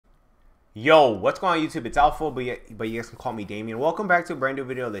Yo, what's going on YouTube? It's Alpha, but you guys can call me Damien. Welcome back to a brand new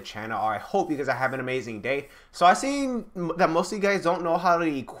video of the channel. I hope you guys are having an amazing day. So I seen that most of you guys don't know how to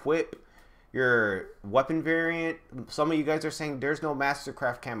equip your weapon variant. Some of you guys are saying there's no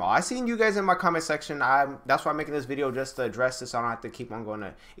Mastercraft camo. I seen you guys in my comment section. That's why I'm making this video, just to address this. I don't have to keep on going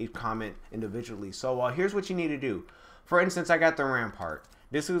to each comment individually. So here's what you need to do. For instance, I got the Rampart.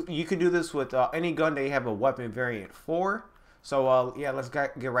 You can do this with any gun that you have a weapon variant for. So yeah, let's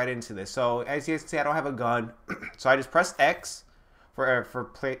get right into this. So as you can see, I don't have a gun, so I just press X for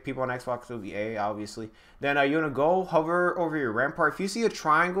people on Xbox. It'll be A, obviously. Then you wanna go hover over your Rampart. If you see a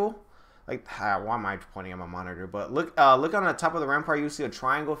triangle, like why am I pointing at my monitor? But look on the top of the Rampart, you see a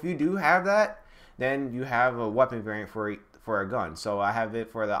triangle. If you do have that, then you have a weapon variant for a gun. So I have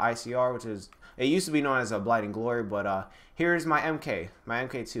it for the ICR, which is, it used to be known as a Blighting Glory, but here's my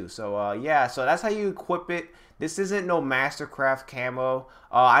MK2. So yeah, so that's how you equip it. This isn't no Mastercraft camo.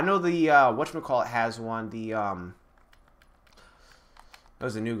 I know the whatchamacallit has one. The that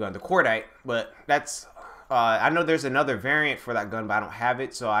was a new gun, the Cordite, but that's I know there's another variant for that gun, but I don't have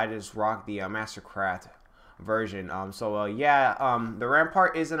it, so I just rock the Mastercraft version. Yeah, the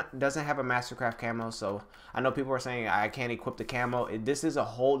Rampart doesn't have a Mastercraft camo, so I know people are saying I can't equip the camo. This is a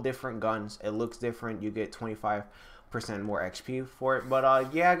whole different gun. It looks different. You get 25% more XP for it.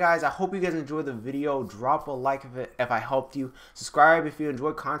 But yeah, guys, I hope you guys enjoyed the video. Drop a like if I helped you. Subscribe if you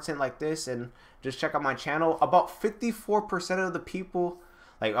enjoy content like this, and just check out my channel. About 54% of the people,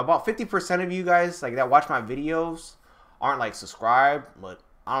 like about 50% of you guys like that watch my videos aren't like subscribed, but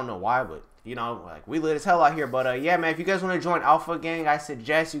I don't know why, but you know, like, we lit as hell out here. But yeah, man, if you guys want to join Alpha Gang, I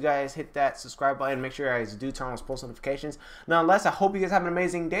suggest you guys hit that subscribe button. Make sure you guys do turn on those post notifications. Nonetheless, I hope you guys have an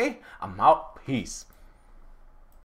amazing day. I'm out. Peace.